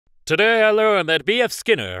Today I learned that B.F.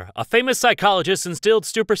 Skinner, a famous psychologist, instilled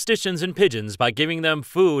superstitions in pigeons by giving them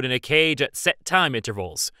food in a cage at set time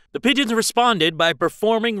intervals. The pigeons responded by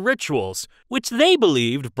performing rituals, which they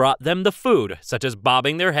believed brought them the food, such as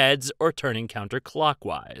bobbing their heads or turning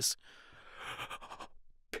counterclockwise.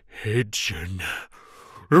 Pigeon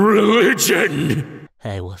religion!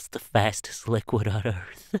 Hey, what's the fastest liquid on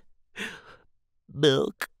Earth?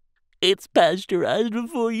 Milk. It's pasteurized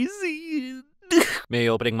before you see it. Me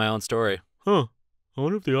opening my own story. Huh. I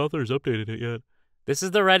wonder if the author's updated it yet. This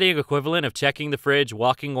is the writing equivalent of checking the fridge,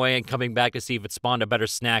 walking away, and coming back to see if it spawned a better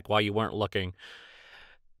snack while you weren't looking.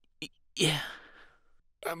 Yeah.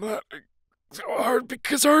 I'm laughing so hard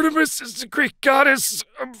because Artemis is the Greek goddess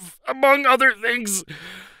of, among other things,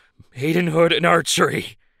 maidenhood and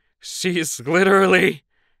archery. She is literally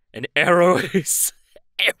an arrow ace.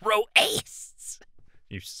 Arrow ace!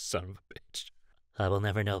 You son of a bitch. I will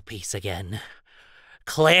never know peace again.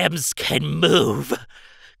 Clams can move.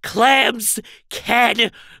 Clams can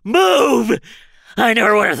move! I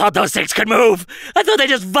never would have thought those things could move. I thought they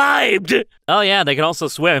just vibed. Oh yeah, they can also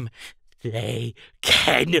swim. They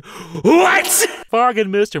can what? Fog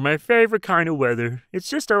and mist are my favorite kind of weather. It's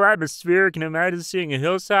just so atmospheric, and imagine seeing a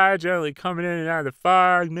hillside gently coming in and out of the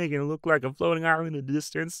fog, making it look like a floating island in the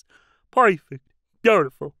distance. Perfect.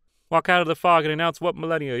 Beautiful. Walk out of the fog and announce what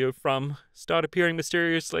millennia you're from. Start appearing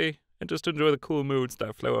mysteriously, and just enjoy the cool moods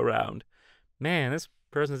that flow around. Man, this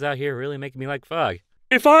person's out here really making me like fog.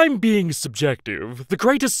 If I'm being subjective, the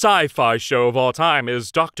greatest sci-fi show of all time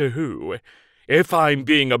is Doctor Who. If I'm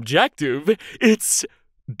being objective, it's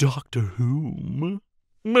Doctor Whom.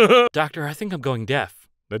 Doctor, I think I'm going deaf.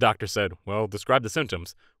 The doctor said, well, describe the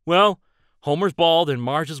symptoms. Well, Homer's bald and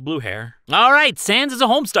Marge has blue hair. All right, Sans is a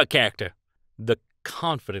Homestuck character. The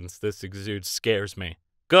confidence this exudes scares me.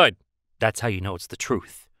 Good. That's how you know it's the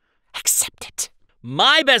truth. Accept it.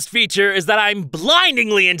 My best feature is that I'm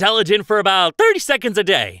blindingly intelligent for about 30 seconds a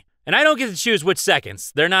day. And I don't get to choose which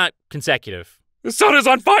seconds. They're not consecutive. The sun is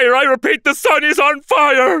on fire! I repeat, the sun is on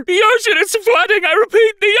fire! The ocean is flooding! I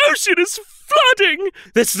repeat, the ocean is flooding!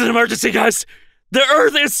 This is an emergency, guys! The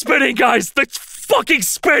earth is spinning, guys! It's fucking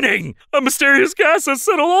spinning! A mysterious gas has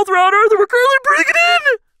settled all throughout Earth and we're currently breathing it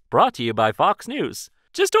in! Brought to you by Fox News.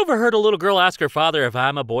 Just overheard a little girl ask her father if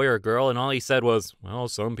I'm a boy or a girl, and all he said was, well,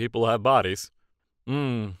 some people have bodies.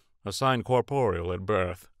 Assigned corporeal at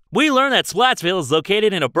birth. We learn that Splatsville is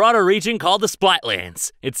located in a broader region called the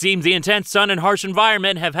Splatlands. It seems the intense sun and harsh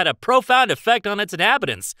environment have had a profound effect on its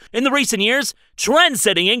inhabitants. In the recent years,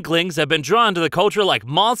 trend-setting inklings have been drawn to the culture like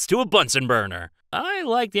moths to a Bunsen burner. I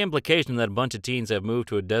like the implication that a bunch of teens have moved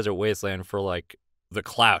to a desert wasteland for, like, the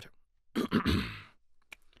clout.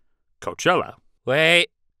 Coachella. Wait,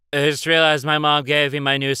 I just realized my mom gave me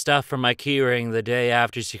my new stuff for my keyring the day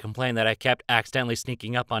after she complained that I kept accidentally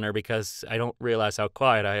sneaking up on her because I don't realize how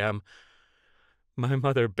quiet I am. My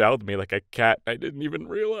mother belled me like a cat. I didn't even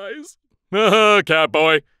realize. Cat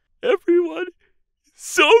boy. Everyone is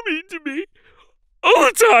so mean to me. All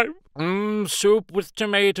the time. Soup with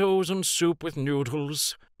tomatoes and soup with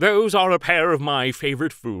noodles. Those are a pair of my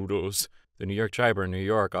favorite foodos. The New York Tribune, New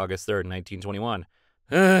York, August 3rd, 1921.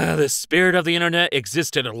 The spirit of the internet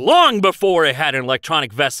existed long before it had an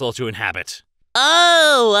electronic vessel to inhabit.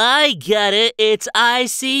 Oh, I get it. It's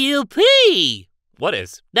ICUP. What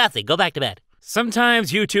is? Nothing. Go back to bed.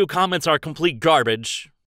 Sometimes YouTube comments are complete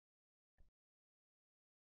garbage.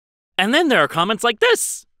 And then there are comments like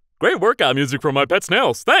this. Great workout music for my pet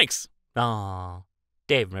snails. Thanks. Aw,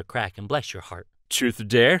 Dave McCracken, bless your heart. Truth or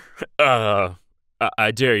dare?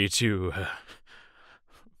 I dare you to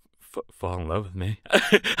fall in love with me.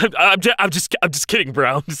 I'm just kidding,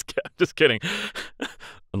 bro. I'm just kidding.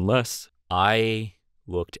 Unless I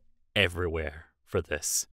looked everywhere for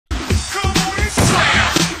this. Come on,